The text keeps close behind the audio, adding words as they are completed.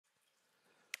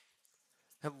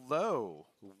Hello,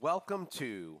 welcome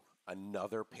to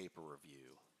another paper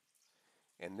review.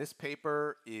 And this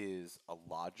paper is a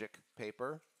logic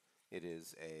paper. It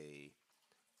is a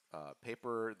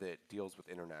paper that deals with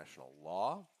international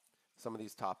law. Some of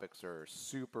these topics are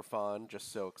super fun,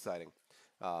 just so exciting.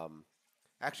 Um,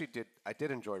 I did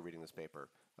enjoy reading this paper.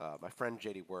 My friend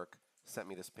JD Work sent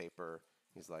me this paper.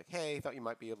 He's like, "Hey, thought you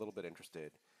might be a little bit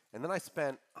interested." And then I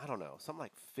spent, I don't know, something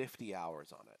like 50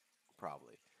 hours on it,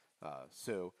 probably.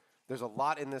 So there's a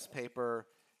lot in this paper.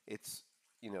 It's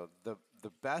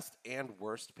the best and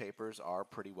worst papers are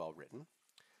pretty well written.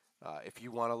 If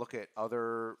you want to look at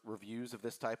other reviews of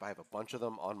this type, I have a bunch of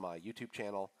them on my YouTube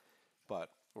channel.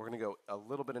 But we're going to go a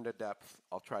little bit into depth.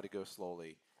 I'll try to go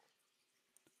slowly.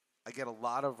 I get a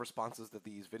lot of responses to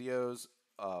these videos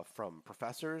from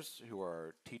professors who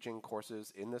are teaching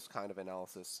courses in this kind of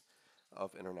analysis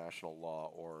of international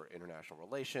law or international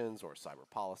relations or cyber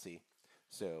policy.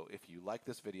 So if you like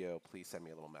this video, please send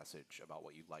me a little message about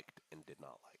what you liked and did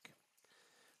not like.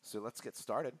 So let's get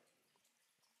started.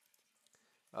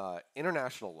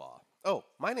 International law. Oh,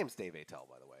 my name's Dave Atel,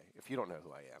 by the way, if you don't know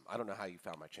who I am. I don't know how you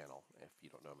found my channel if you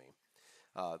don't know me.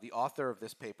 The author of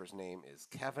this paper's name is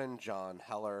Kevin John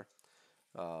Heller.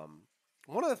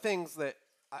 One of the things that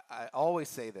I always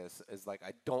say this is like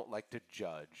I don't like to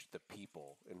judge the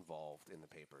people involved in the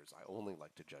papers. I only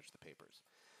like to judge the papers.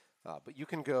 But you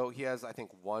can go, he has, I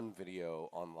think, one video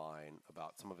online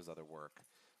about some of his other work,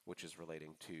 which is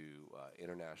relating to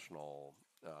international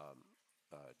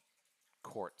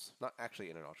courts, not actually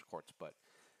international courts, but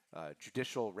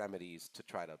judicial remedies to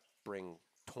try to bring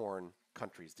torn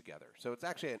countries together. So it's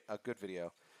actually a good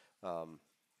video,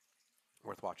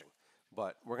 worth watching.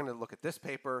 But we're going to look at this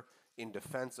paper in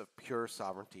defense of pure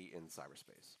sovereignty in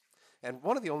cyberspace. And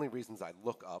one of the only reasons I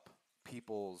look up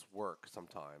people's work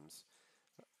sometimes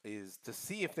is to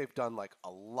see if they've done like a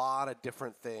lot of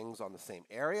different things on the same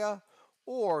area,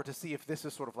 or to see if this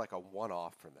is sort of like a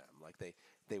one-off for them. Like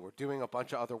they were doing a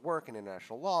bunch of other work in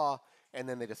international law, and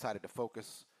then they decided to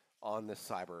focus on this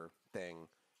cyber thing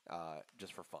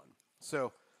just for fun.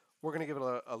 So we're going to give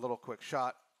it a little quick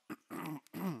shot.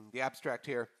 The abstract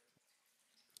here.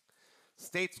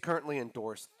 States currently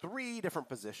endorse 3 different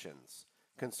positions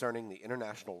concerning the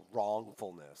international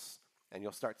wrongfulness, and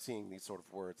you'll start seeing these sort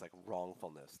of words like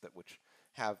wrongfulness which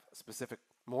have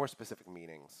more specific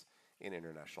meanings in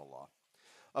international law,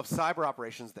 of cyber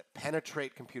operations that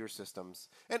penetrate computer systems.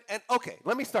 And okay,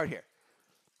 let me start here.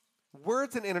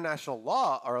 Words in international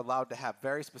law are allowed to have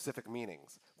very specific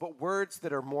meanings, but words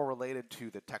that are more related to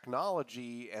the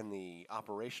technology and the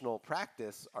operational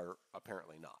practice are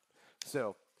apparently not.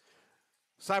 So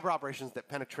cyber operations that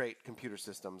penetrate computer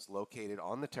systems located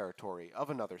on the territory of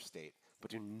another state but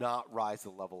do not rise to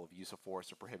the level of use of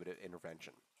force or prohibited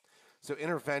intervention. So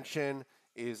intervention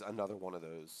is another one of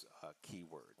those key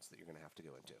words that you're going to have to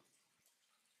go into.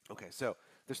 Okay, so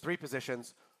there's 3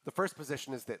 positions. The first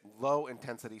position is that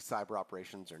low-intensity cyber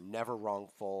operations are never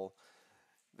wrongful.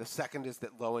 The second is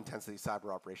that low-intensity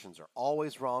cyber operations are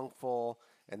always wrongful,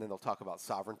 and then they'll talk about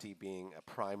sovereignty being a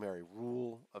primary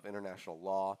rule of international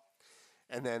law.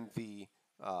 And then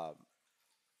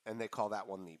and they call that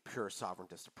one the pure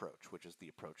sovereigntist approach, which is the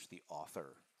approach the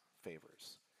author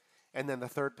favors. And then the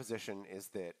third position is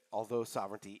that although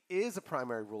sovereignty is a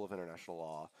primary rule of international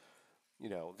law,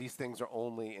 these things are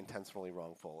only intentionally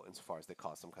wrongful insofar as they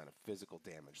cause some kind of physical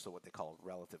damage, so what they call a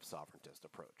relative sovereigntist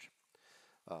approach.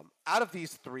 Out of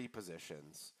these 3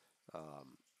 positions,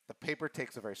 the paper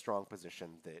takes a very strong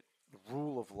position that the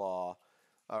rule of law,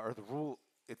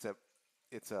 it's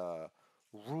a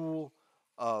rule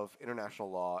of international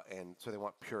law, and so they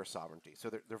want pure sovereignty. So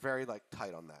they're very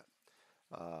tight on that.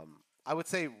 I would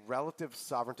say relative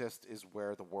sovereigntist is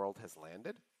where the world has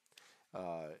landed,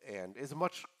 and is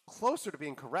much closer to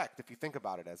being correct if you think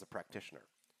about it as a practitioner.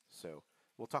 So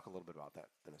we'll talk a little bit about that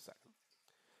in a second.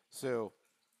 So,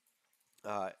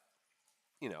 we're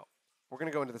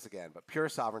going to go into this again, but pure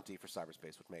sovereignty for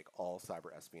cyberspace would make all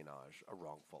cyber espionage a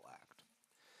wrongful act.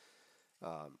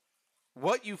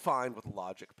 What you find with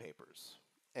logic papers,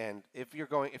 and if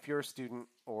you're a student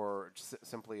or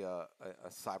simply a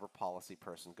cyber policy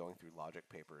person going through logic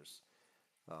papers,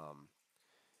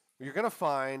 you're going to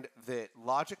find that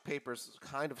logic papers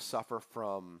kind of suffer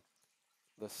from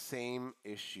the same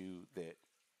issue that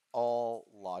all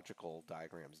logical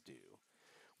diagrams do,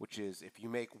 which is if you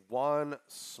make one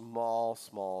small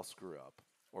screw up,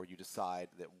 or you decide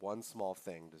that one small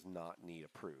thing does not need a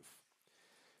proof,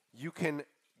 you can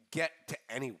get to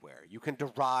anywhere. You can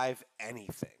derive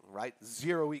anything, right?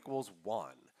 0 equals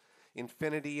 1.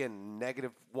 Infinity and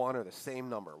 -1 are the same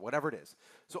number, whatever it is.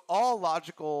 So all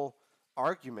logical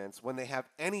arguments, when they have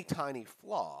any tiny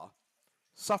flaw,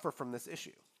 suffer from this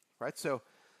issue, right? So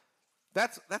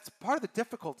that's part of the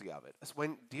difficulty of it, is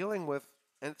when dealing with,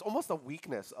 and it's almost a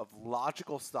weakness of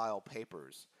logical style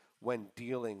papers when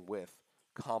dealing with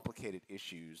complicated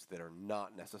issues that are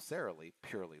not necessarily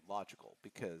purely logical,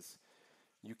 because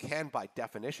you can, by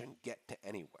definition, get to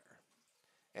anywhere.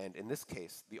 And in this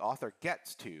case, the author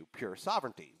gets to pure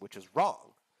sovereignty, which is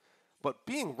wrong. But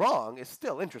being wrong is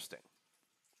still interesting.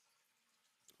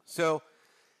 So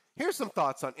here's some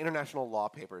thoughts on international law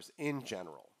papers in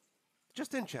general.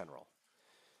 Just in general.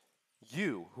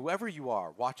 You, whoever you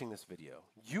are watching this video,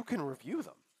 you can review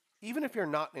them, even if you're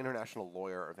not an international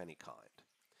lawyer of any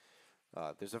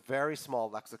kind. There's a very small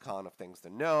lexicon of things to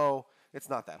know. It's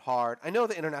not that hard. I know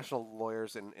the international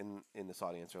lawyers in this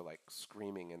audience are like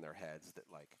screaming in their heads that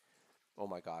like, oh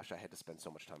my gosh, I had to spend so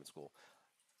much time in school.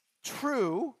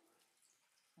 True,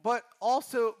 but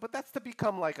that's to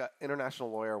become like an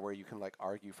international lawyer where you can like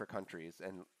argue for countries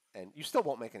and you still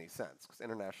won't make any sense because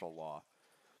international law,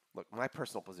 look, my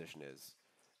personal position is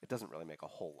it doesn't really make a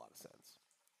whole lot of sense.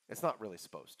 It's not really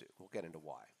supposed to. We'll get into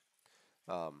why.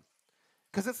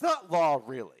 Because it's not law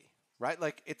really, right?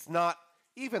 Like it's not,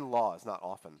 even law is not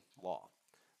often law.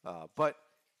 But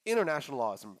international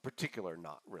law is in particular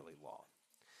not really law.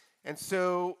 And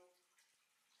so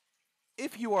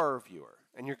if you are a reviewer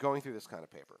and you're going through this kind of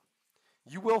paper,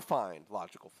 you will find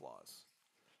logical flaws.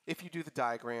 If you do the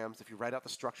diagrams, if you write out the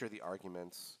structure of the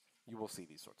arguments, you will see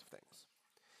these sorts of things.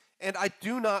 And I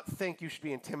do not think you should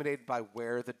be intimidated by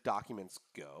where the documents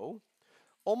go.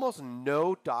 Almost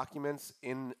no documents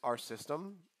in our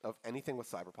system of anything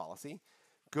with cyber policy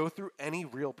go through any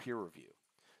real peer review.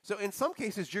 So in some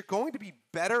cases, you're going to be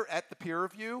better at the peer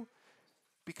review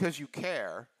because you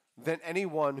care than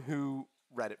anyone who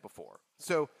read it before.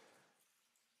 So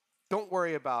don't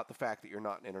worry about the fact that you're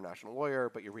not an international lawyer,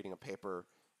 but you're reading a paper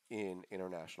in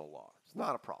international law. It's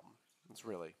not a problem. It's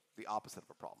really the opposite of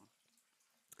a problem.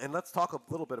 And let's talk a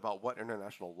little bit about what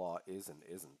international law is and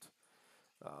isn't.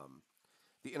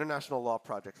 The International Law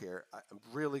Project here,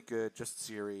 really good, just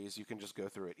series. You can just go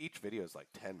through it. Each video is like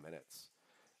 10 minutes.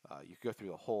 You can go through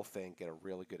the whole thing, get a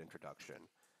really good introduction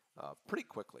pretty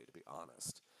quickly, to be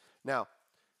honest. Now,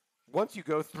 once you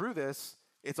go through this,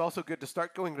 it's also good to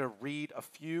start going to read a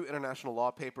few international law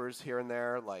papers here and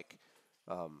there. Like,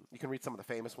 you can read some of the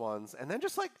famous ones. And then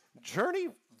just like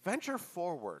venture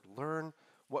forward. Learn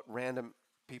what random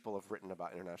people have written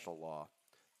about international law.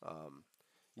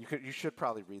 You should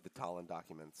probably read the Tallinn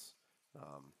documents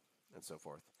and so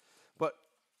forth. But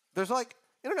there's like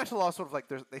international law sort of like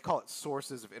they call it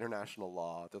sources of international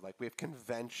law. They're like we have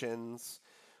conventions,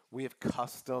 we have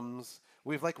customs,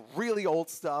 we have like really old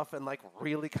stuff and like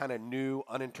really kind of new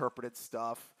uninterpreted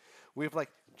stuff. We have like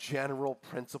general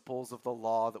principles of the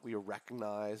law that we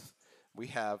recognize. We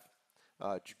have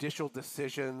judicial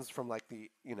decisions from like the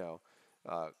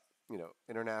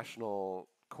international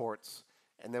courts.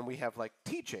 And then we have like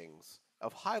teachings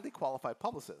of highly qualified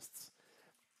publicists.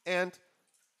 And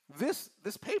this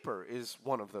paper is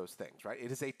one of those things, right?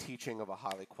 It is a teaching of a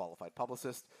highly qualified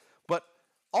publicist. But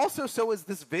also so is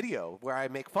this video where I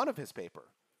make fun of his paper,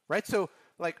 right? So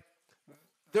like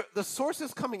the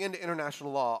sources coming into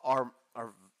international law are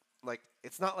like,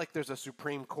 it's not like there's a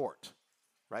Supreme Court,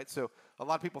 right? So a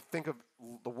lot of people think of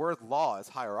the word law as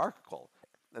hierarchical.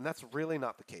 And that's really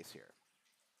not the case here.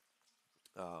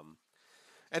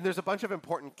 And there's a bunch of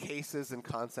important cases and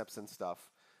concepts and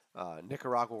stuff,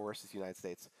 Nicaragua versus United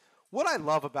States. What I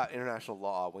love about international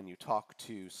law when you talk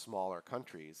to smaller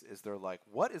countries is they're like,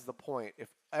 what is the point if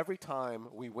every time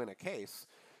we win a case,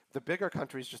 the bigger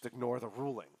countries just ignore the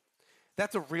ruling?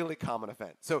 That's a really common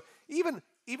event. So even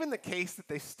the case that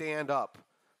they stand up,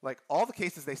 like all the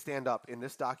cases they stand up in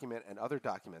this document and other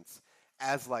documents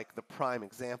as like the prime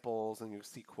examples, and you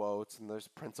see quotes, and there's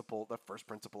the first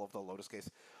principle of the Lotus case.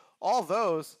 All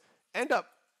those end up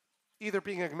either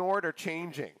being ignored or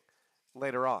changing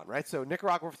later on, right? So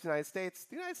Nicaragua versus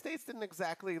the United States didn't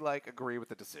exactly like agree with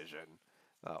the decision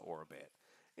or obey it.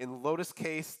 In the Lotus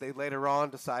case, they later on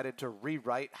decided to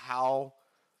rewrite how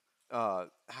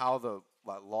the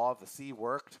law of the sea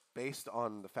worked based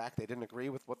on the fact they didn't agree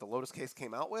with what the Lotus case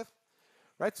came out with,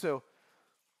 right? So,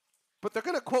 but they're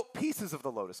going to quote pieces of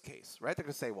the Lotus case, right? They're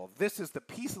going to say, well, this is the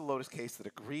piece of the Lotus case that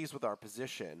agrees with our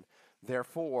position,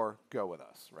 therefore go with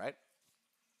us, right?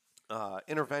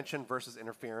 Intervention versus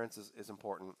interference is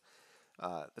important.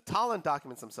 The Tallinn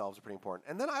documents themselves are pretty important.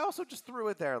 And then I also just threw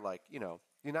it there like, the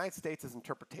United States'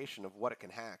 interpretation of what it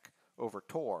can hack over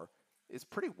Tor is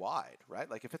pretty wide, right?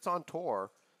 Like if it's on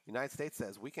Tor, the United States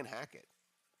says we can hack it,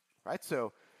 right?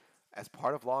 So as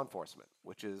part of law enforcement,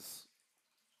 which is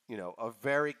a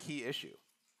very key issue.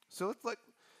 So it's like,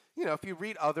 if you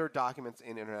read other documents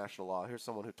in international law, here's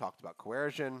someone who talked about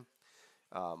coercion,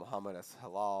 Muhammad S.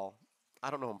 Halal. I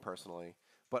don't know him personally,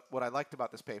 but what I liked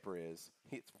about this paper is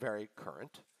it's very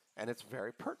current and it's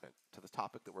very pertinent to the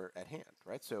topic that we're at hand,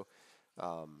 right? So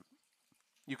um,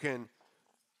 you can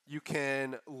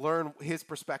learn his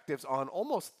perspectives on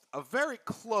almost a very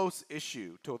close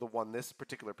issue to the one this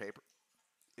particular paper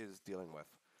is dealing with.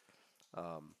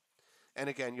 Um, and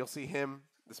again, you'll see him,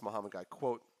 this Muhammad guy,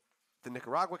 quote the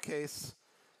Nicaragua case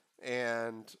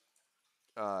and,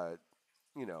 uh,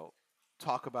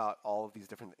 talk about all of these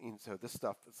different things. So this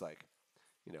stuff is like,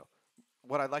 you know,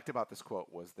 what I liked about this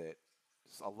quote was that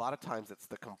a lot of times it's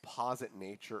the composite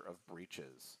nature of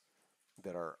breaches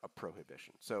that are a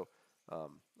prohibition. So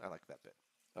I like that bit.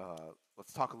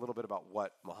 Let's talk a little bit about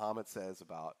what Muhammad says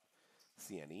about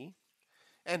CNE.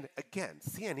 And again,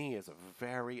 CNE is a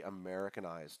very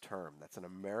Americanized term. That's an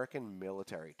American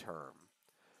military term,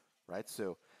 right?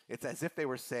 So it's as if they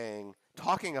were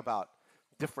talking about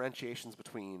differentiations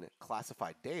between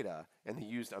classified data, and they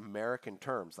used American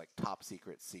terms like top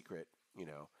secret, secret,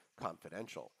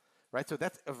 confidential, right? So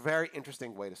that's a very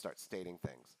interesting way to start stating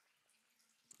things.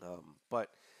 But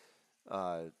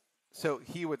so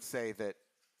he would say that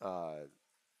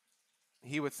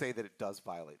it does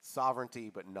violate sovereignty,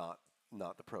 but not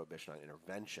the prohibition on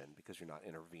intervention, because you're not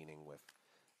intervening with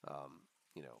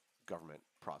government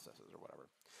processes or whatever.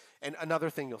 And another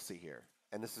thing you'll see here,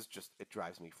 and this is just, it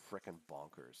drives me frickin'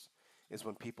 bonkers, is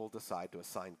when people decide to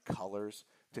assign colors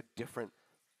to different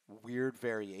weird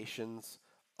variations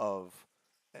of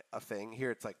a thing.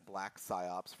 Here it's like black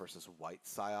psyops versus white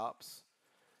psyops.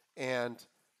 And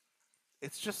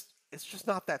it's just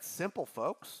not that simple,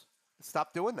 folks.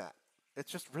 Stop doing that. It's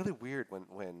just really weird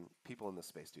when people in this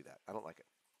space do that. I don't like it.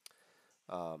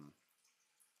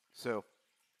 So,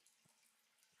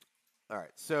 all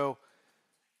right. So,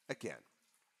 again,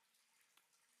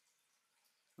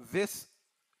 this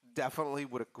definitely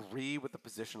would agree with the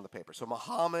position of the paper. So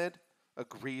Muhammad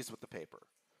agrees with the paper.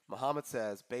 Muhammad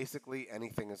says basically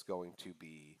anything is going to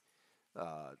be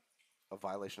a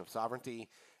violation of sovereignty,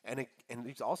 and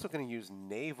he's also going to use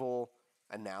naval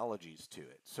analogies to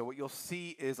it. So what you'll see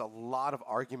is a lot of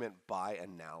argument by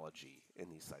analogy in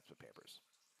these types of papers.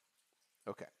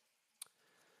 Okay.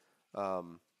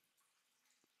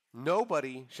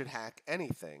 Nobody should hack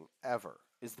anything ever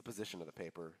is the position of the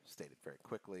paper, stated very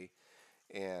quickly.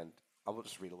 And I will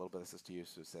just read a little bit of this to you.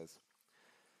 So it says,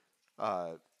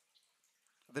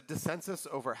 the dissensus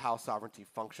over how sovereignty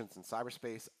functions in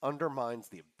cyberspace undermines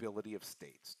the ability of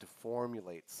states to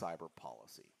formulate cyber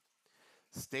policy.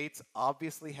 States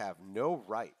obviously have no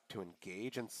right to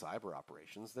engage in cyber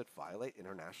operations that violate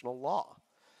international law.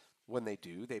 When they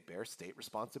do, they bear state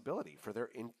responsibility for their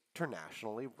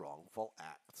internationally wrongful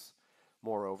acts.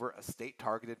 Moreover, a state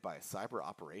targeted by a cyber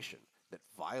operation that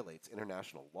violates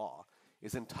international law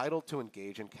is entitled to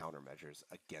engage in countermeasures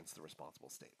against the responsible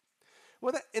state.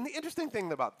 Well, and the interesting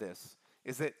thing about this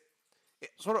is that it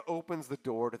sort of opens the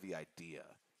door to the idea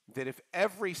that if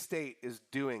every state is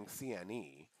doing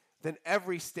CNE, then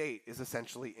every state is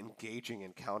essentially engaging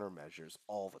in countermeasures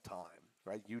all the time,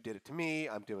 right? You did it to me,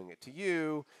 I'm doing it to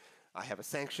you. I have a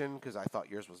sanction because I thought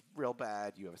yours was real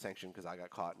bad. You have a sanction because I got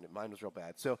caught and mine was real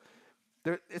bad. So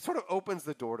it sort of opens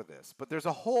the door to this. But there's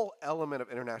a whole element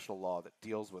of international law that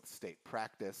deals with state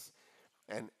practice.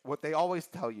 And what they always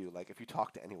tell you, like if you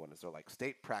talk to anyone, is they're like,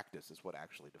 state practice is what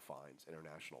actually defines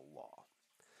international law,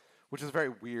 which is a very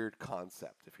weird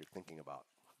concept if you're thinking about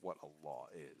what a law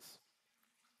is.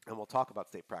 And we'll talk about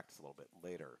state practice a little bit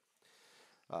later.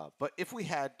 But if we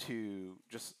had to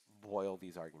just boil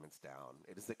these arguments down,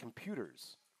 it is that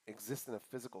computers exist in a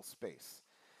physical space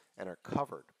and are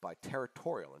covered by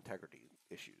territorial integrity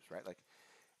issues, right? Like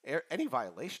any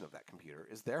violation of that computer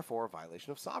is therefore a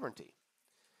violation of sovereignty.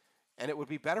 And it would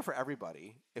be better for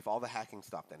everybody if all the hacking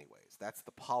stopped anyways. That's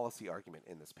the policy argument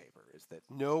in this paper, is that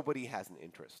nobody has an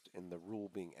interest in the rule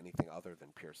being anything other than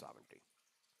pure sovereignty.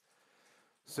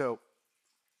 So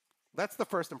that's the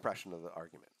first impression of the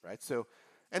argument, right? So,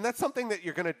 and that's something that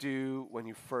you're going to do when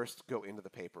you first go into the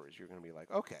paper, is you're going to be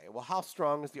like, okay, well, how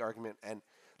strong is the argument? And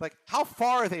like, how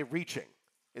far are they reaching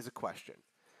is a question.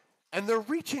 And they're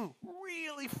reaching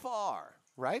really far,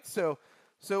 right? So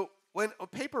when a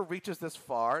paper reaches this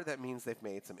far, that means they've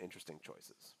made some interesting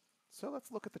choices. So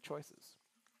let's look at the choices.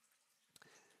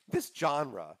 This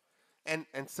genre and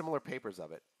similar papers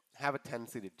of it have a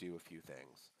tendency to do a few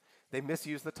things. They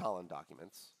misuse the Tallinn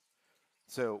documents.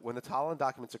 So when the Tallinn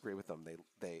documents agree with them,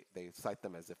 they cite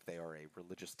them as if they are a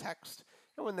religious text.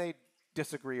 And when they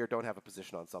disagree or don't have a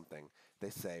position on something, they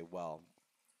say, well,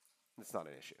 it's not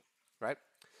an issue, right?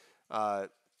 uh,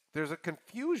 there's a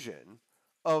confusion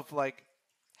of like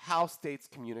how states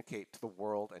communicate to the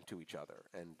world and to each other,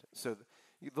 and so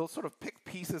they'll sort of pick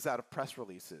pieces out of press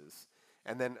releases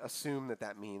and then assume that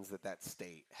that means that that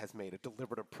state has made a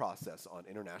deliberative process on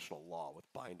international law with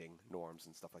binding norms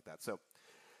and stuff like that. So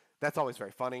that's always very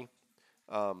funny.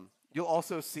 You'll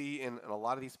also see in a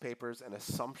lot of these papers an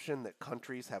assumption that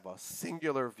countries have a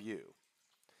singular view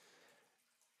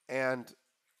and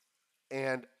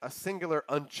and a singular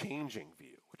unchanging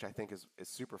view, which I think is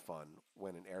super fun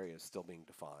when an area is still being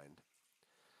defined.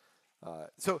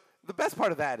 So the best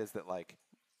part of that is that like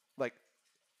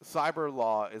cyber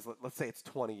law is, let's say it's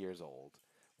 20 years old,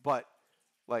 but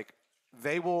like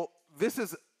they will this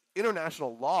is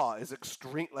international law is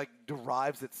extreme, like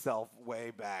derives itself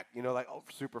way back, like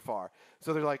super far.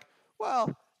 So they're like,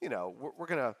 well, we're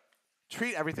gonna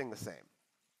treat everything the same.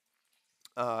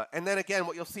 And then again,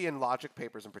 what you'll see in logic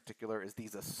papers in particular is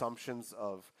these assumptions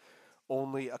of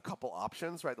only a couple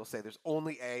options, right? They'll say there's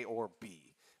only A or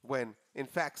B, when in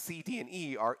fact C, D, and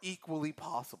E are equally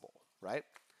possible, right?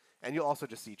 And you'll also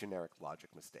just see generic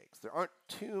logic mistakes. There aren't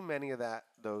too many of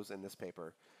those in this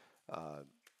paper,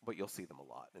 but you'll see them a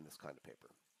lot in this kind of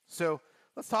paper. So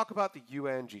let's talk about the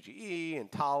UNGGE and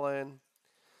Tallinn.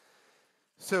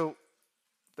 So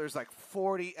there's like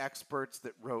 40 experts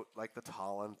that wrote like the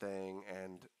Tallinn thing,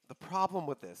 and the problem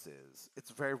with this is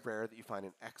it's very rare that you find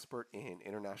an expert in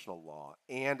international law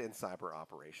and in cyber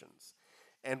operations.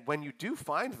 And when you do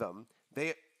find them,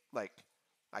 they, like,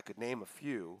 I could name a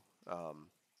few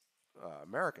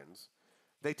Americans,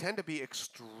 they tend to be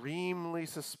extremely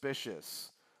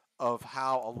suspicious of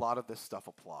how a lot of this stuff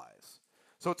applies.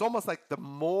 So it's almost like the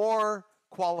more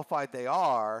qualified they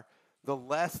are, the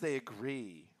less they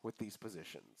agree with these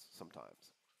positions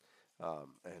sometimes. I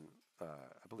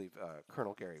believe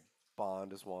Colonel Gary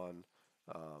Bond is one.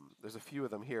 There's a few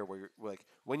of them here where like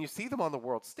when you see them on the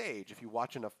world stage, if you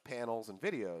watch enough panels and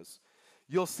videos,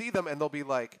 you'll see them and they'll be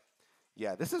like,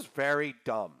 yeah, this is very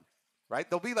dumb, right?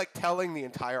 They'll be like telling the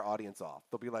entire audience off.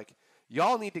 They'll be like,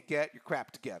 y'all need to get your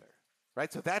crap together,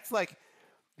 right? So that's like,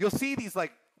 you'll see these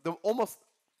like the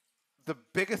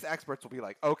biggest experts will be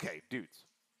like, okay, dudes,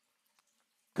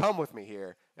 come with me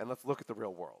here and let's look at the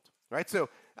real world, right? So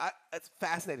it's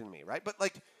fascinating to me, right? But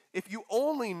like, if you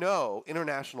only know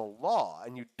international law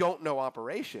and you don't know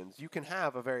operations, you can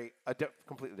have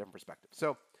completely different perspective.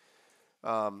 So,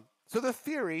 so the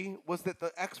theory was that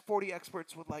the 40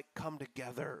 experts would like come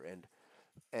together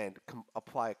and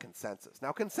apply a consensus.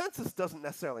 Now, consensus doesn't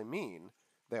necessarily mean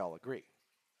they all agree.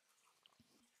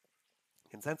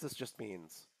 Consensus just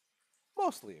means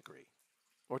mostly agree,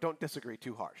 or don't disagree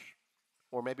too harsh,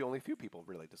 or maybe only a few people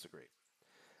really disagree.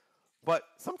 But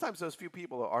sometimes those few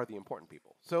people are the important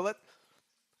people. So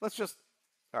let's just,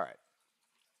 all right.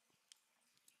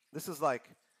 This is like,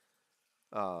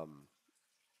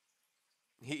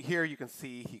 here you can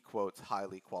see he quotes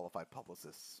highly qualified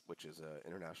publicists, which is an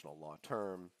international law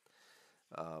term.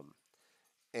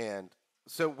 And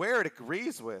so where it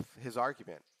agrees with his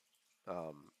argument,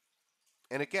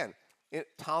 and again,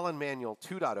 Tallinn Manual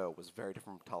 2.0 was very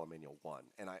different from Tallinn Manual 1,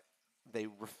 and they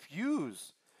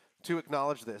refuse to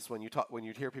acknowledge this when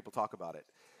you hear people talk about it,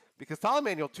 because Tallinn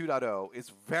Manual 2.0 is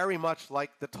very much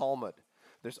like the Talmud.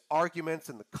 There's arguments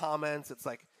in the comments. It's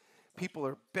like people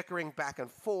are bickering back and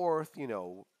forth.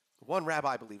 One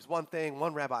rabbi believes one thing,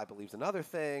 one rabbi believes another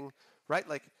thing, right?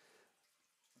 Like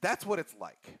that's what it's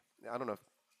like. I don't know if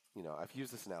I've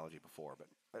used this analogy before,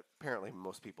 but apparently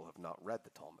most people have not read the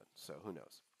Talmud, so who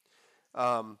knows?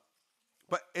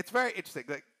 But it's very interesting.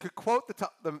 Like, to quote the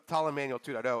Tallinn Manual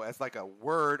 2.0 as like a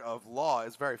word of law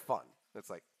is very fun. It's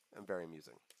like and very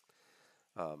amusing.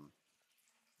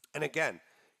 And again,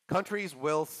 countries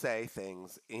will say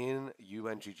things in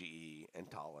UNGGE and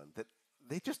Tallinn that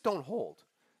they just don't hold.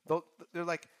 They're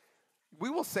like, we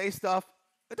will say stuff.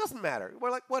 It doesn't matter.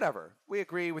 We're like, whatever. We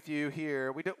agree with you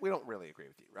here. We don't really agree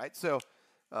with you, right? So,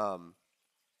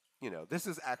 this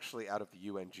is actually out of the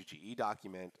UNGGE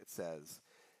document. It says,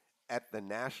 at the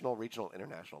national, regional,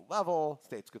 international level,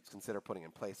 states could consider putting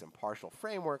in place impartial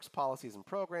frameworks, policies, and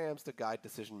programs to guide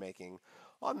decision-making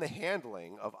on the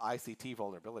handling of ICT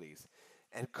vulnerabilities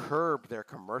and curb their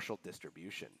commercial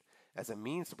distribution as a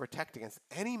means to protect against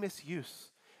any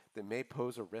misuse that may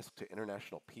pose a risk to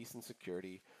international peace and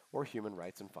security or human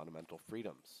rights and fundamental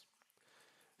freedoms.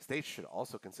 States should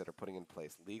also consider putting in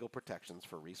place legal protections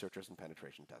for researchers and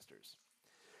penetration testers.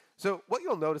 So what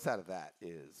you'll notice out of that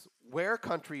is where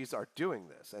countries are doing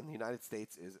this, and the United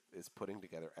States is putting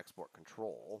together export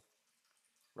control,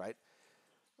 right?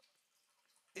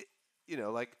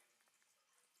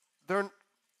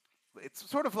 It's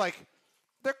sort of like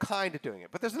they're kind of doing it,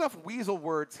 but there's enough weasel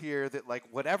words here that like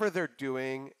whatever they're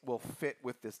doing will fit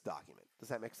with this document. Does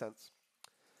that make sense?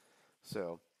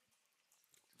 So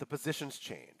the positions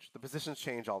change. The positions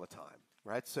change all the time,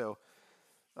 right? So,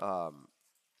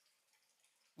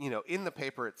 in the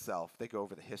paper itself, they go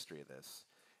over the history of this,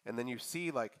 and then you see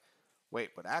like,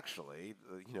 wait, but actually,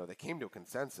 they came to a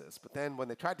consensus. But then when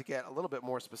they tried to get a little bit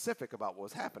more specific about what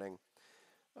was happening,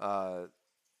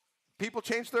 people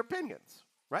changed their opinions,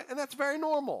 right? And that's very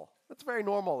normal. That's very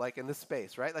normal, like in this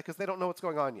space, right? Like, because they don't know what's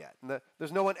going on yet. And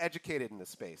there's no one educated in this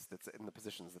space that's in the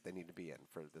positions that they need to be in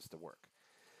for this to work.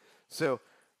 So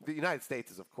the United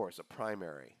States is, of course, a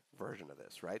primary version of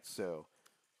this, right? So,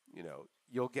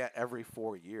 you'll get every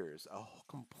 4 years a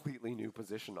completely new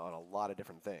position on a lot of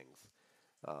different things.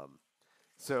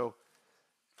 So,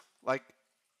 like,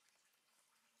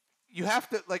 you have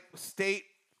to, like,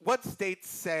 what states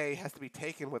say has to be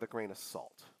taken with a grain of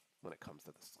salt when it comes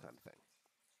to this kind of thing.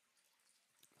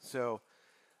 So,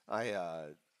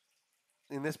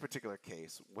 in this particular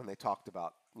case, when they talked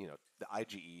about, the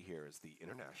IGE here is the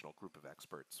International Group of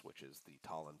Experts, which is the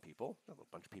Tallinn people, a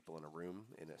bunch of people in a room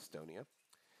in Estonia,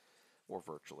 or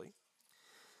virtually.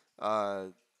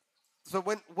 So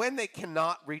when they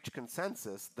cannot reach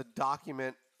consensus, the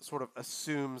document sort of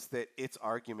assumes that its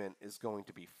argument is going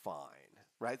to be fine,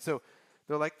 right? So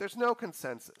they're like, there's no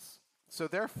consensus. So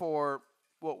therefore,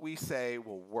 what we say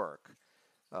will work.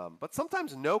 But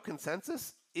sometimes no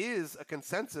consensus is a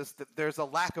consensus that there's a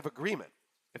lack of agreement,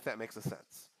 if that makes a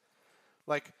sense.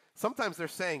 Like, sometimes they're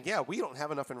saying, yeah, we don't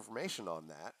have enough information on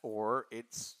that, or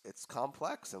it's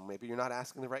complex, and maybe you're not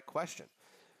asking the right question.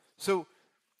 So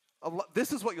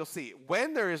this is what you'll see.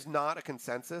 When there is not a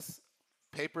consensus,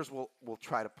 papers will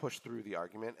try to push through the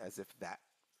argument as if that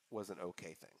was an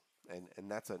okay thing. And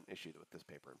that's an issue with this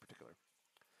paper in particular.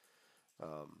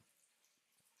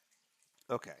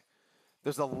 Okay.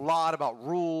 There's a lot about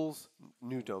rules,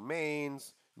 new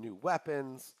domains, new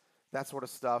weapons, that sort of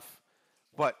stuff.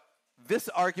 But this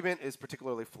argument is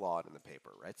particularly flawed in the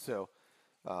paper, right? So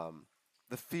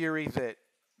the theory that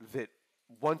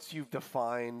once you've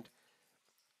defined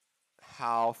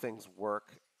how things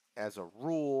work as a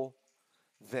rule,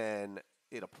 then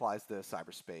it applies to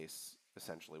cyberspace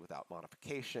essentially without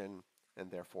modification, and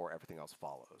therefore everything else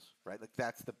follows, right? Like,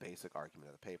 that's the basic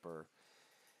argument of the paper.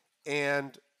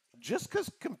 And just because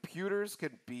computers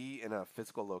could be in a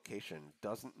physical location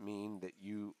doesn't mean that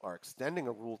you are extending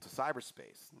a rule to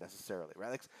cyberspace necessarily,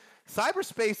 right? Like,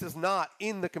 cyberspace is not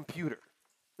in the computer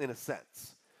in a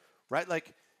sense, right?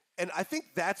 Like, and I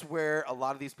think that's where a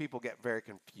lot of these people get very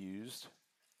confused,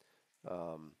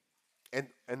 and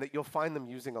that you'll find them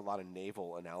using a lot of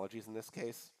naval analogies in this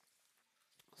case.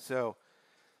 So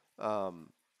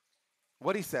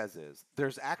what he says is,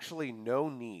 there's actually no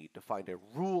need to find a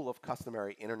rule of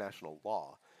customary international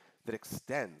law that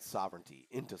extends sovereignty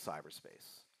into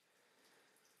cyberspace.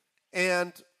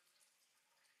 And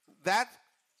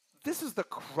this is the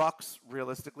crux,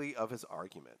 realistically, of his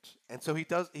argument. And so he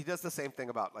does the same thing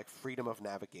about, like, freedom of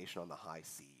navigation on the high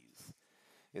seas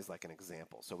is like an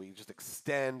example. So we just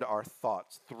extend our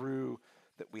thoughts through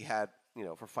that we had,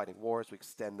 for fighting wars, we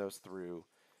extend those through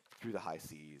the high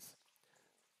seas.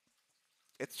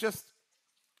 It's just,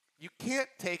 you can't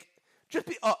take,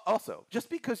 just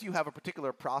because you have a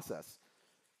particular process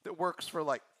that works for,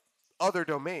 like, other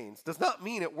domains does not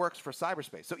mean it works for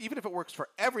cyberspace. So even if it works for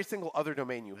every single other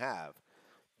domain you have,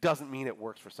 doesn't mean it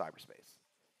works for cyberspace,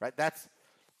 right? That's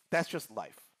just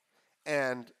life.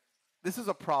 And this is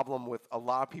a problem with a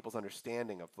lot of people's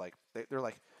understanding of, like, they're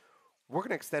like, we're going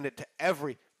to extend it to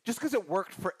just because it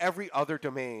worked for every other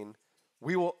domain,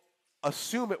 we will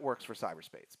assume it works for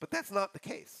cyberspace. But that's not the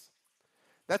case.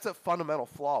 That's a fundamental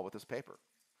flaw with this paper.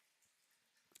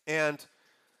 And,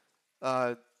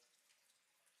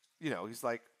 he's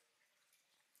like,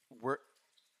 all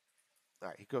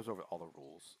right, he goes over all the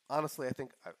rules. Honestly, I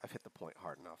think I've hit the point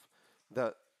hard enough.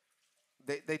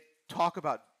 They talk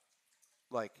about,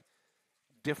 like,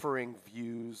 differing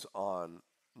views on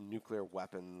nuclear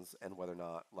weapons and whether or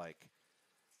not, like,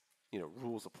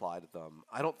 rules apply to them.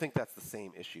 I don't think that's the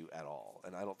same issue at all,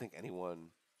 and I don't think anyone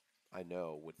I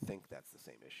know would think that's the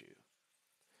same issue.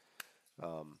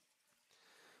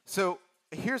 So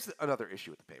here's another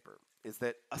issue with the paper, is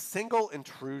that a single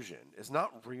intrusion is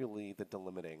not really the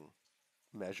delimiting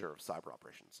measure of cyber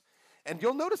operations. And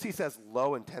you'll notice he says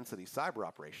low-intensity cyber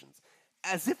operations,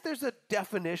 as if there's a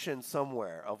definition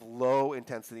somewhere of low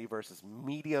intensity versus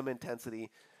medium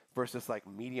intensity versus, like,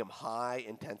 medium-high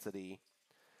intensity.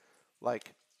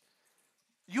 Like,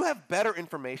 you have better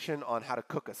information on how to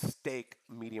cook a steak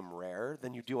medium rare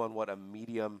than you do on what a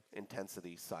medium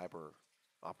intensity cyber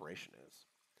operation is.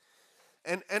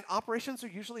 And operations are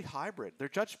usually hybrid. They're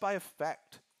judged by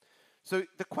effect. So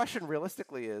the question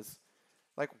realistically is,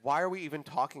 like, why are we even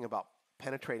talking about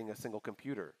penetrating a single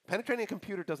computer? Penetrating a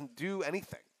computer doesn't do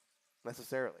anything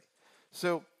necessarily.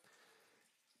 So,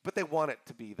 but they want that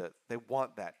to be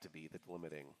the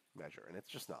limiting measure, and it's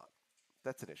just not.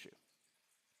 That's an issue.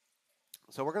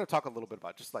 So we're going to talk a little bit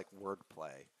about just like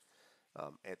wordplay,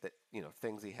 and that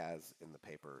things he has in the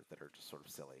paper that are just sort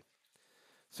of silly.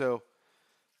 So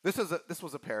this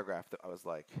was a paragraph that I was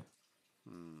like,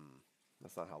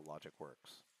 that's not how logic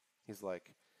works. He's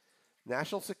like,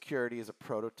 national security is a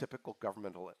prototypical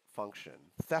governmental function.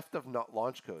 Theft of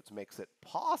launch codes makes it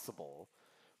possible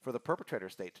for the perpetrator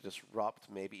state to disrupt,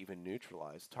 maybe even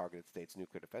neutralize, targeted states'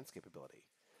 nuclear defense capability.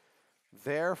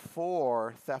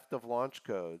 Therefore, theft of launch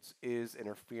codes is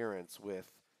interference with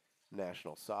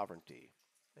national sovereignty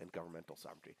and governmental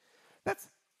sovereignty. That's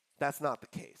not the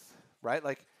case, right?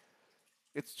 Like,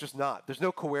 it's just not. There's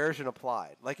no coercion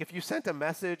applied. Like, if you sent a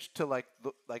message to like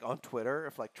on Twitter,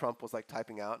 if like Trump was like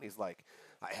typing out and he's like,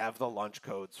 I have the launch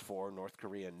codes for North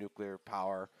Korea nuclear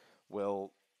power,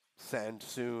 will send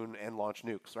soon and launch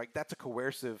nukes, right? That's a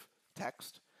coercive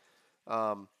text.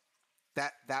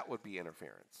 That would be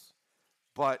interference.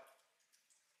 But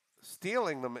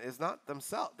stealing them is not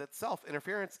itself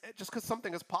interference. Just because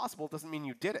something is possible doesn't mean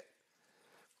you did it.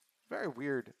 Very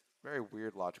weird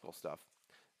logical stuff.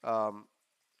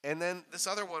 And then this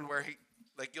other one where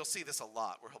you'll see this a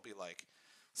lot, where he'll be like,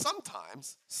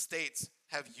 sometimes states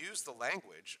have used the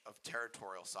language of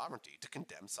territorial sovereignty to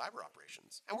condemn cyber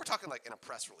operations. And we're talking like in a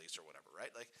press release or whatever, right?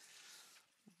 Like,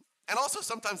 and also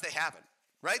sometimes they haven't,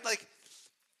 right? Like,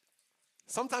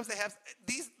 sometimes they have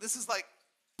this is like,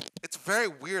 it's very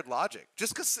weird logic.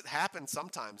 Just because it happens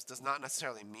sometimes does not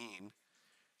necessarily mean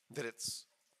that it's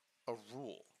a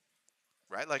rule,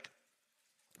 right? Like,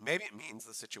 maybe it means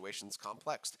the situation's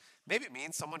complex. Maybe it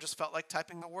means someone just felt like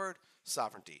typing the word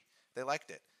sovereignty. They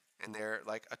liked it. And they're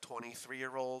like a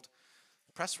 23-year-old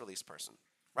press release person,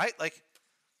 right? Like,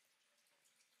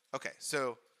 okay,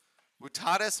 so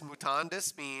mutatis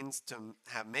mutandis means to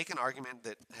make an argument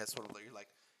that has sort of like,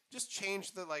 just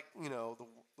change the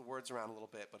the words around a little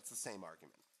bit, but it's the same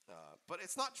argument. But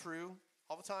it's not true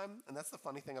all the time, and that's the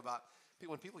funny thing about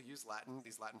when people use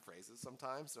these Latin phrases.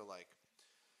 Sometimes they're like,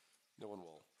 no one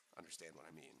will understand what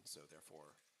I mean, so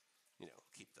therefore,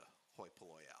 keep the hoi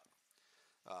polloi out.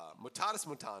 Mutatis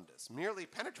mutandis, merely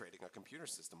penetrating a computer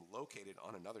system located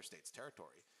on another state's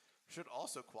territory, should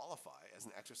also qualify as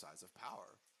an exercise of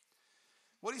power.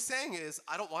 What he's saying is,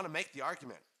 I don't want to make the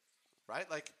argument, right?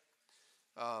 Like,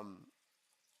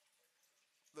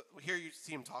 here you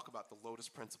see him talk about the Lotus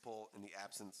Principle in the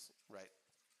absence, right?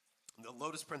 The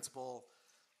Lotus Principle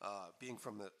being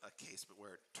from a case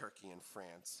where Turkey and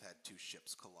France had two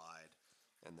ships collide,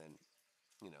 and then,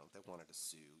 they wanted to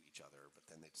sue each other, but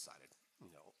then they decided,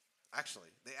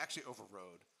 they actually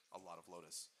overrode a lot of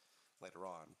Lotus later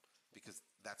on, because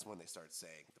that's when they started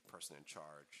saying the person in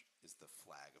charge is the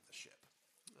flag of the ship,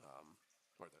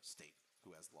 or the state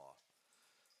who has law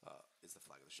is the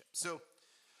flag of the ship. So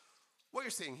what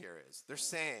you're seeing here is they're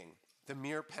saying the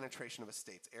mere penetration of a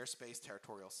state's airspace,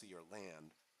 territorial sea, or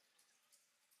land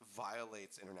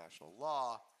violates international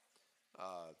law,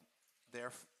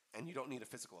 and you don't need a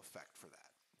physical effect for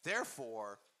that.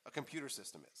 Therefore, a computer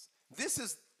system is. This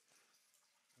is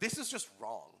just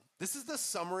wrong. This is the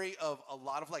summary of a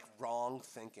lot of like wrong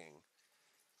thinking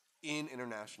in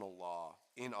international law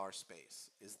in our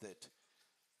space, is that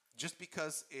just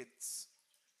because it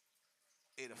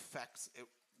affects it,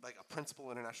 like a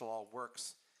principle in international law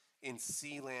works in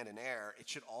sea, land, and air, it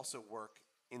should also work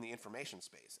in the information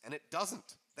space. And it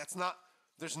doesn't.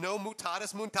 There's no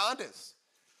mutatis mutandis.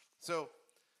 So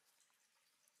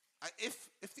if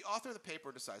the author of the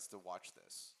paper decides to watch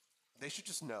this, they should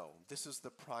just know this is the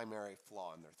primary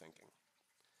flaw in their thinking.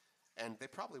 And they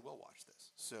probably will watch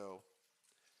this. So,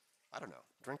 I don't know,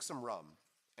 drink some rum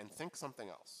and think something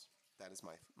else. That is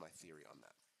my theory on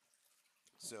that.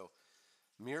 So,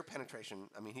 mere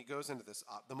penetration, he goes into this.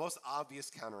 The most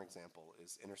obvious counterexample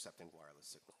is intercepting wireless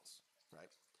signals, right?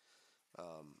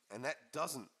 And that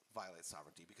doesn't violate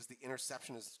sovereignty because the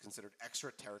interception is considered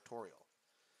extraterritorial.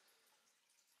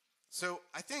 So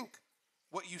I think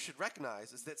what you should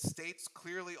recognize is that states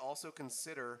clearly also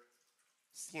consider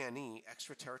CNE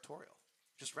extraterritorial.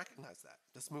 Just recognize that.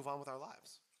 Let's move on with our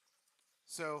lives.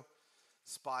 So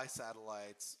spy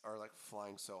satellites are like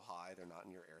flying so high, they're not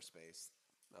in your airspace.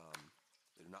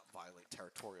 They do not violate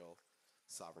territorial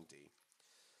sovereignty.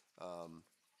 I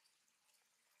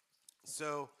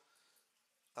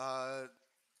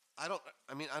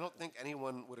don't think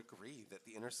anyone would agree that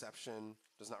the interception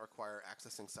does not require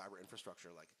accessing cyber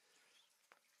infrastructure. Like,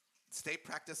 State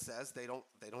practice says they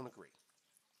don't agree,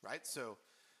 right? So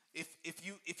if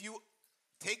you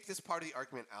take this part of the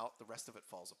argument out, the rest of it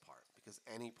falls apart because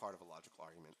any part of a logical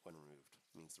argument, when removed,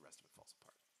 means the rest of it falls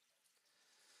apart.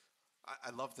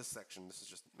 I love this section. This has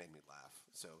just made me laugh.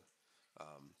 So,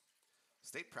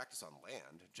 state practice on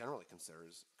land generally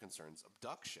concerns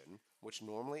abduction, which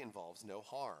normally involves no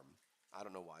harm. I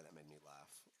don't know why that made me laugh.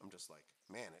 I'm just like,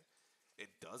 man, it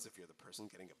does if you're the person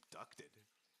getting abducted,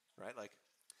 right? Like,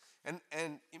 and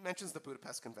it mentions the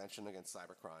Budapest Convention against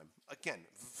cybercrime. Again,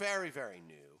 very, very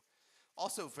new.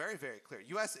 Also, very, very clear.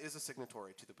 U.S. is a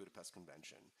signatory to the Budapest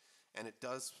Convention, and it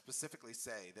does specifically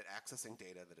say that accessing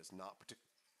data that is not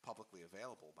publicly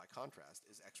available, by contrast,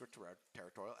 is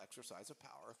extraterritorial exercise of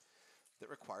power that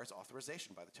requires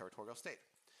authorization by the territorial state.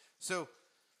 So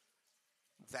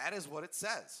that is what it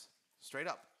says, straight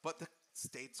up. But the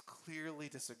states clearly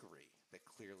disagree. They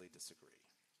clearly disagree.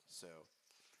 So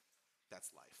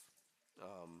that's life.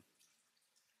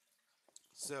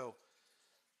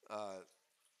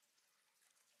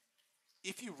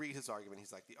 If you read his argument,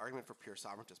 he's like, the argument for pure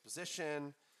sovereign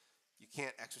disposition, you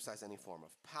can't exercise any form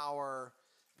of power.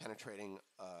 Penetrating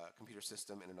a computer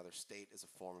system in another state is a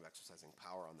form of exercising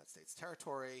power on that state's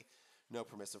territory. No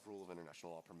permissive rule of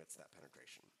international law permits that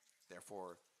penetration.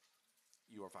 Therefore,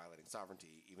 you are violating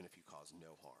sovereignty even if you cause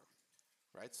no harm,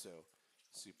 right? So,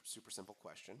 super simple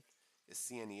question. Is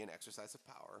CNE an exercise of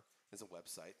power? Is a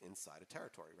website inside a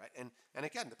territory, right? And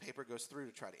again, the paper goes through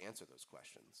to try to answer those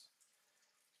questions.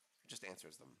 It just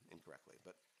answers them incorrectly.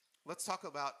 But let's talk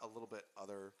about a little bit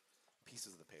other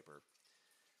pieces of the paper.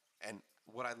 And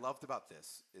what I loved about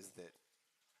this is that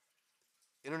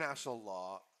international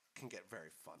law can get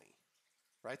very funny,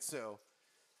 right? So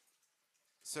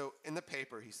in the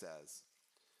paper, he says,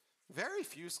 very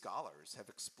few scholars have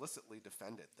explicitly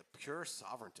defended the pure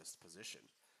sovereigntist position,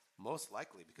 most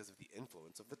likely because of the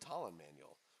influence of the Tallinn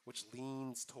Manual, which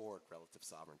leans toward relative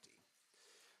sovereignty.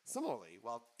 Similarly,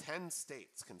 while 10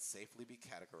 states can safely be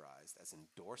categorized as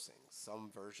endorsing some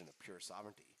version of pure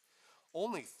sovereignty,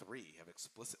 only 3 have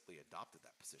explicitly adopted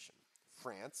that position: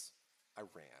 France,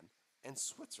 Iran, and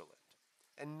Switzerland.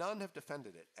 And none have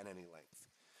defended it at any length.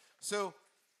 So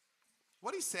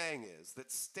what he's saying is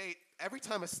that every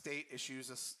time a state issues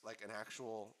an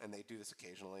actual, and they do this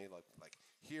occasionally, like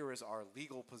here is our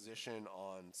legal position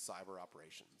on cyber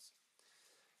operations.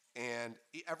 And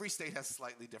every state has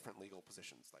slightly different legal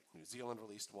positions. Like New Zealand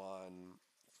released one,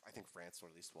 I think France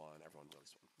released one, everyone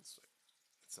released one.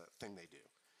 It's a thing they do.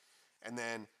 And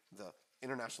then the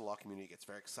international law community gets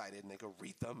very excited, and they go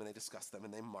read them, and they discuss them,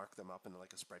 and they mark them up in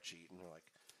like a spreadsheet, and they're like,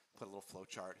 put a little flow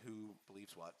chart, who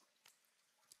believes what.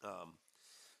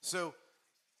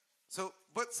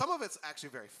 But some of it's actually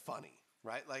very funny,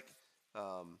 right? Like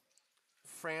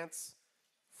France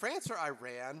or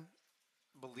Iran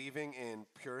believing in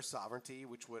pure sovereignty,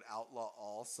 which would outlaw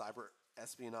all cyber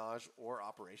espionage or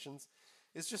operations,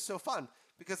 is just so fun.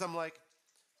 Because I'm like,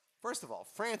 first of all,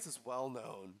 France is well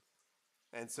known,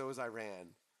 and so is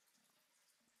Iran,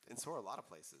 and so are a lot of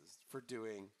places, for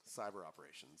doing cyber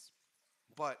operations.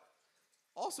 But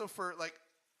also for,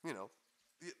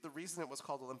 the reason it was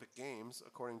called Olympic Games,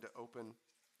 according to open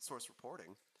source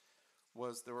reporting,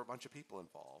 was there were a bunch of people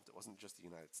involved. It wasn't just the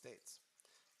United States.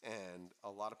 And a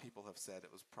lot of people have said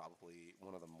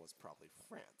one of them was probably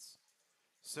France.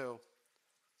 So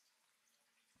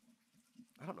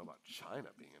I don't know about China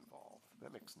being involved.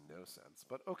 That makes no sense.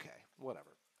 But okay,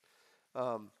 whatever.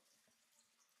 All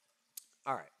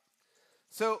right.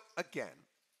 So again,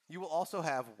 you will also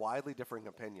have widely differing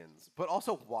opinions, but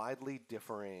also widely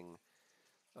differing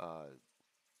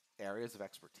areas of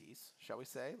expertise, shall we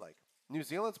say. Like, New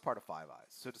Zealand's part of Five Eyes,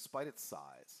 so despite its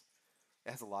size,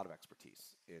 it has a lot of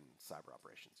expertise in cyber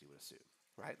operations, you would assume,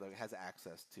 right? Like, it has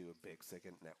access to a big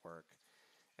SIGINT network,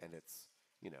 and it's,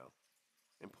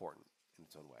 important in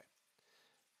its own way.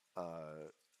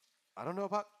 I don't know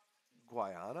about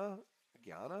Guyana,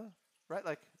 right?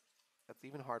 Like, that's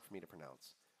even hard for me to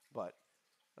pronounce. But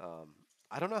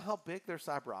I don't know how big their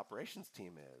cyber operations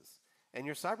team is. And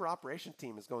your cyber operation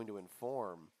team is going to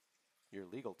inform your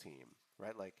legal team,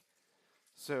 right?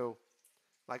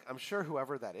 I'm sure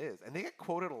whoever that is, and they get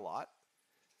quoted a lot.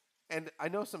 And I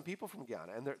know some people from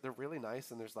Guyana, and they're really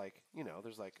nice. And there's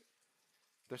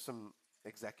some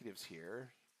executives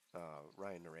here,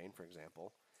 Ryan Narain, for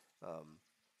example,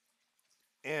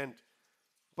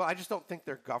 but I just don't think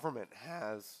their government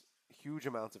has huge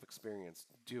amounts of experience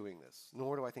doing this.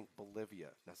 Nor do I think Bolivia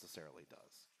necessarily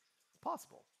does. It's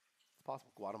possible.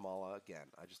 Guatemala, again,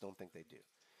 I just don't think they do.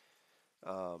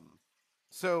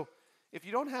 So if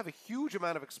you don't have a huge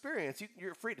amount of experience,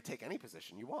 you're free to take any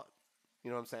position you want. You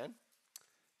know what I'm saying?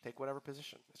 take whatever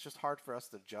position. It's just hard for us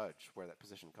to judge where that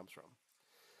position comes from.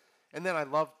 And then I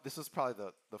love, this is probably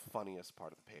the funniest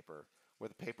part of the paper, where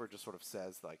the paper just sort of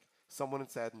says, like, someone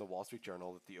had said in the Wall Street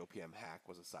Journal that the OPM hack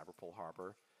was a cyberpull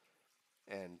harbor.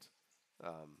 And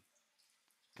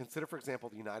consider, for example,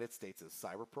 the United States'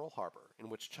 Cyber Pearl Harbor, in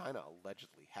which China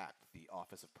allegedly hacked the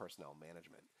Office of Personnel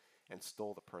Management and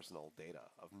stole the personal data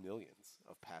of millions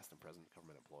of past and present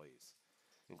government employees,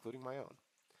 including my own.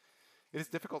 It is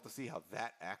difficult to see how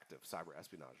that act of cyber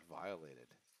espionage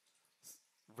violated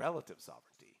relative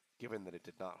sovereignty, given that it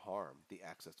did not harm the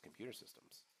access to computer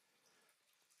systems.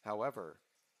 However,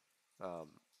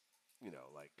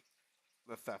 like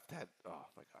the theft had, oh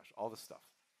my gosh, all this stuff.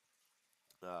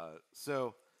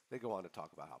 So they go on to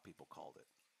talk about how people called it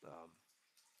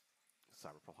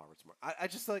Cyber Pearl Harbor smart. I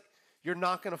just like, you're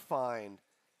not going to find,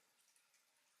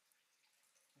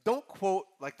 don't quote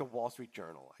like the Wall Street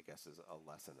Journal, I guess is a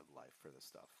lesson of life for this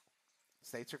stuff.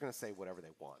 States are going to say whatever they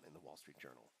want in the Wall Street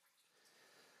Journal.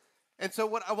 And so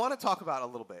what I want to talk about a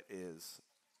little bit is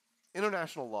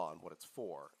international law and what it's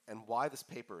for, and why this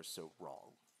paper is so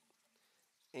wrong.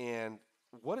 And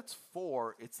what it's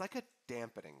for, it's like a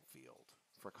dampening field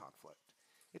for conflict.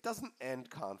 It doesn't end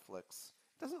conflicts.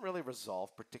 It doesn't really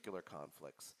resolve particular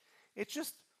conflicts. It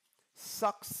just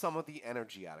sucks some of the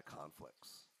energy out of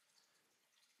conflicts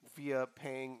via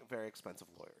paying very expensive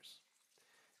lawyers.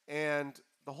 And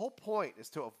the whole point is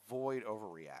to avoid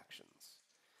overreactions.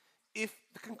 If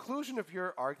the conclusion of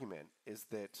your argument is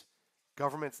that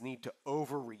governments need to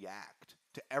overreact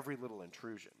to every little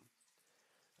intrusion,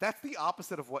 that's the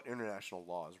opposite of what international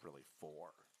law is really for,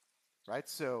 right?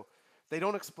 So they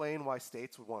don't explain why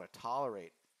states would want to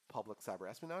tolerate public cyber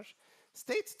espionage.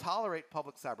 States tolerate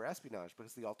public cyber espionage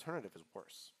because the alternative is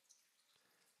worse.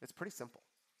 It's pretty simple.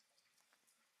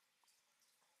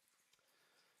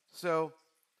 So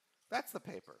that's the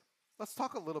paper. Let's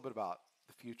talk a little bit about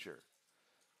the future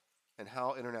and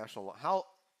how international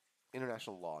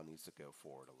law needs to go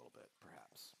forward a little bit,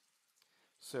 perhaps.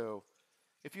 So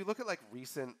if you look at like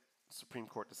recent Supreme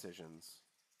Court decisions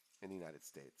in the United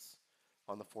States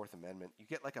on the Fourth Amendment, you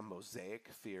get like a mosaic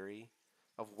theory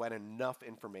of when enough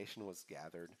information was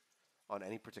gathered on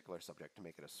any particular subject to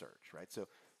make it a search, right? So,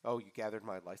 oh, you gathered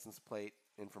my license plate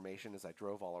information as I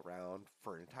drove all around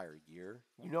for an entire year.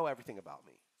 You know everything about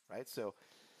me, right? So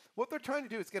what they're trying to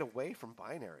do is get away from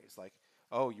binaries, like,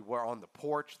 oh, you were on the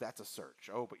porch, that's a search.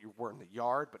 Oh, but you were in the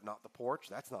yard, but not the porch,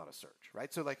 that's not a search,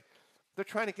 right? So like, they're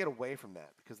trying to get away from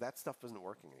that because that stuff isn't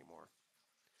working anymore.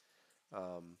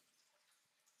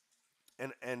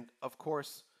 And of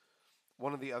course,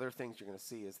 one of the other things you're going to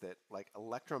see is that like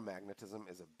electromagnetism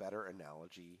is a better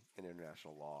analogy in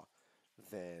international law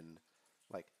than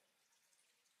like,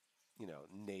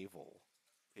 naval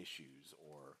issues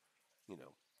or,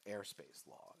 airspace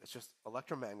law. It's just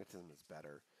electromagnetism is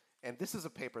better. And this is a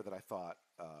paper that I thought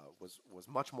was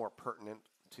much more pertinent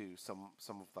to some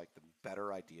of like the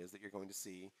better ideas that you're going to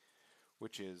see,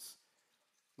 which is,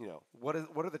 what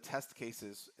are the test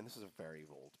cases? And this is a very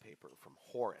old paper from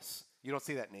Horace. You don't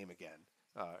see that name again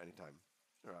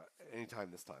anytime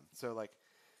this time. So like,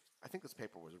 I think this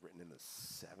paper was written in the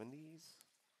 70s.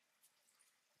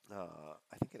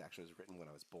 I think it actually was written when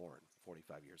I was born,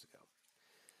 45 years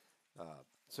ago.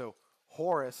 So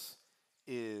Horace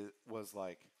was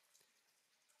like,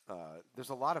 there's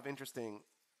a lot of interesting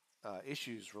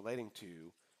issues relating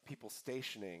to people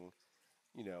stationing,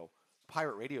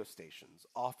 pirate radio stations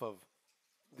off of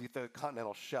the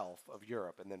continental shelf of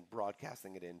Europe and then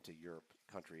broadcasting it into Europe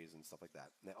countries and stuff like that.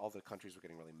 And all the countries were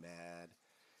getting really mad.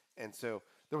 And so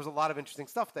there was a lot of interesting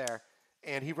stuff there.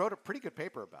 And he wrote a pretty good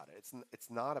paper about it. It's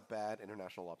not a bad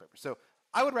international law paper. So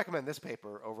I would recommend this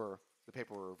paper over the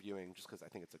paper we're reviewing just because I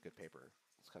think it's a good paper.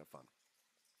 It's kind of fun.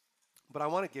 But I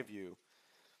want to give you,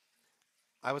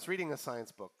 I was reading a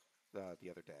science book the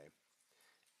other day.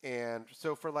 And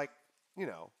so for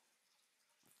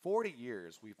 40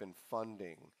 years we've been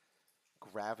funding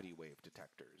gravity wave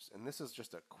detectors. And this is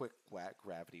just a quick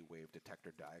gravity wave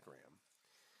detector diagram.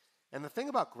 And the thing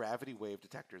about gravity wave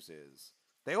detectors is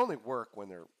they only work when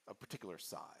they're a particular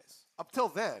size. Up till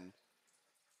then,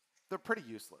 they're pretty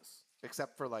useless,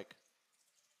 except for like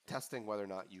testing whether or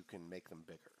not you can make them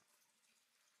bigger.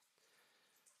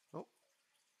 Oh,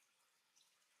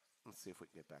 let's see if we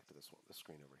can get back to this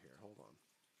screen over here. Hold on.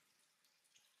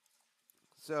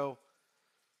 So,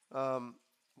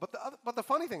 but the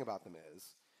funny thing about them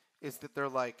is that they're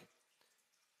like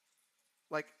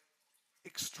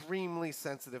extremely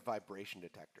sensitive vibration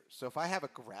detectors. So if I have a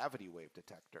gravity wave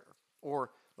detector,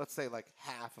 or let's say like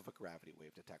half of a gravity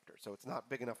wave detector, so it's not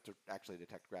big enough to actually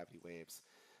detect gravity waves,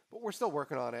 but we're still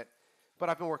working on it, but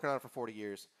I've been working on it for 40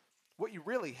 years. what you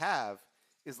really have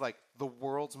is like the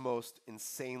world's most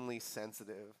insanely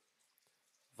sensitive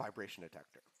vibration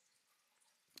detector.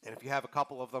 And if you have a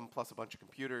couple of them plus a bunch of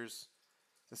computers,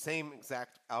 the same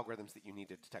exact algorithms that you need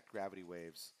to detect gravity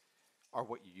waves are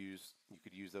what you use. You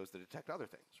could use those to detect other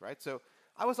things, right? So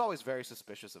I was always very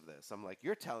suspicious of this. I'm like,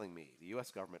 you're telling me the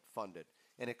US government funded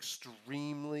an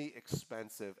extremely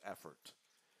expensive effort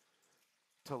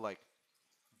to like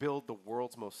build the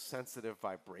world's most sensitive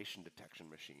vibration detection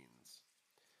machines,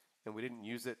 and we didn't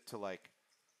use it to like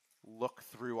look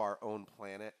through our own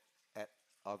planet at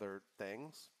other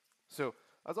things. So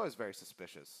I was always very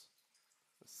suspicious,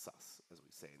 sus, as we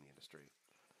say in the industry.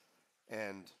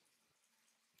 And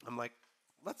I'm like,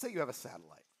 let's say you have a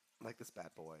satellite, like this bad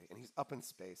boy, and he's up in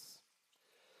space.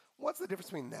 What's the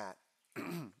difference between that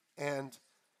and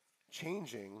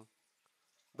changing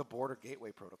the border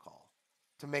gateway protocol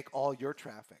to make all your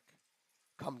traffic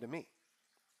come to me?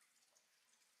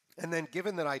 And then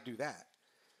given that I do that,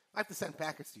 I have to send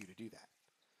packets to you to do that.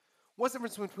 What's the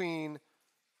difference between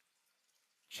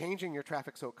changing your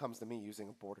traffic so it comes to me using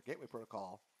a border gateway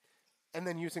protocol and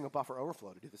then using a buffer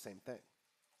overflow to do the same thing?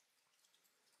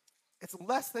 It's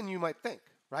less than you might think,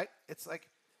 right? It's like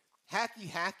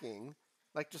hacking,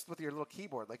 like just with your little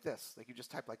keyboard like this, like you just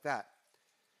type like that.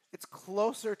 It's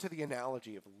closer to the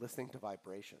analogy of listening to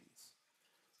vibrations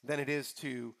than it is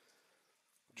to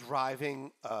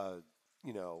driving a,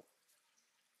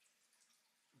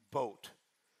 boat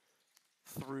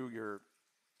through your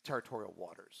territorial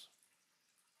waters.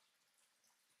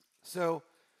 So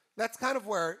that's kind of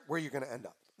where you're going to end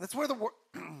up. That's where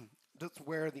that's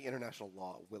where the international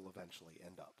law will eventually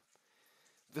end up.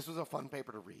 This was a fun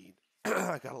paper to read.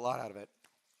 I got a lot out of it.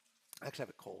 I actually have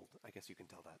it cold. I guess you can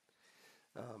tell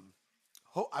that.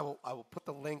 I will put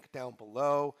the link down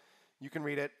below. You can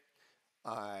read it.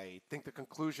 I think the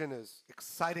conclusion is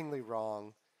excitingly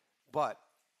wrong, but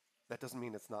that doesn't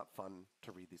mean it's not fun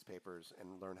to read these papers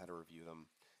and learn how to review them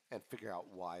and figure out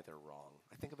why they're wrong.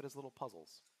 I think of it as little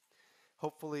puzzles.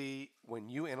 Hopefully, when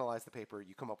you analyze the paper,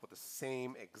 you come up with the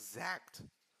same exact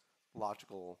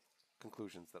logical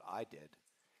conclusions that I did,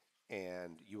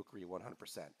 and you agree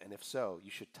 100%. And if so, you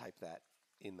should type that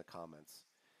in the comments.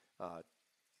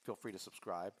 Feel free to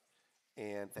subscribe,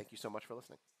 and thank you so much for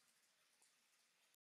listening.